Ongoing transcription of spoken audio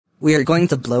We are going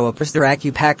to blow up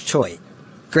Restauracja Pak Choi.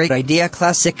 Great idea,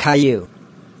 classic Caillou.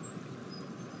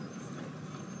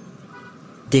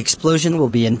 The explosion will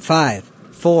be in 5,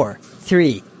 4,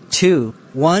 3, 2,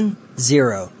 1,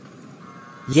 0.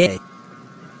 Yay!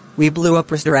 We blew up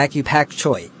Restauracja Pak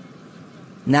Choi.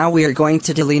 Now we are going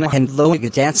to Delina and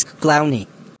Gdansk Glowny.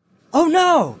 Oh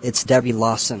no! It's Debbie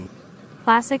Lawson.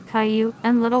 Classic Caillou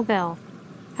and Little Bill.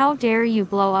 How dare you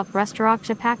blow up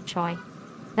Restauracja Pak Choi?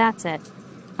 That's it.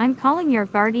 I'm calling your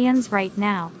guardians right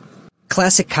now.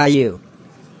 Classic Caillou.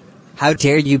 How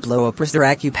dare you blow up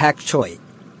Restauracja Pak Choi?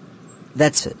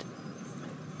 That's it.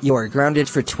 You are grounded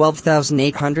for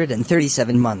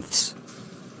 12,837 months.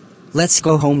 Let's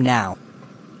go home now.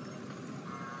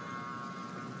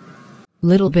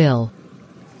 Little Bill.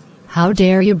 How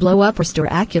dare you blow up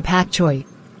Restauracja Pak Choi?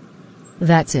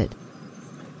 That's it.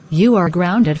 You are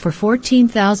grounded for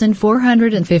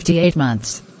 14,458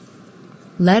 months.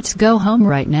 Let's go home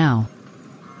right now.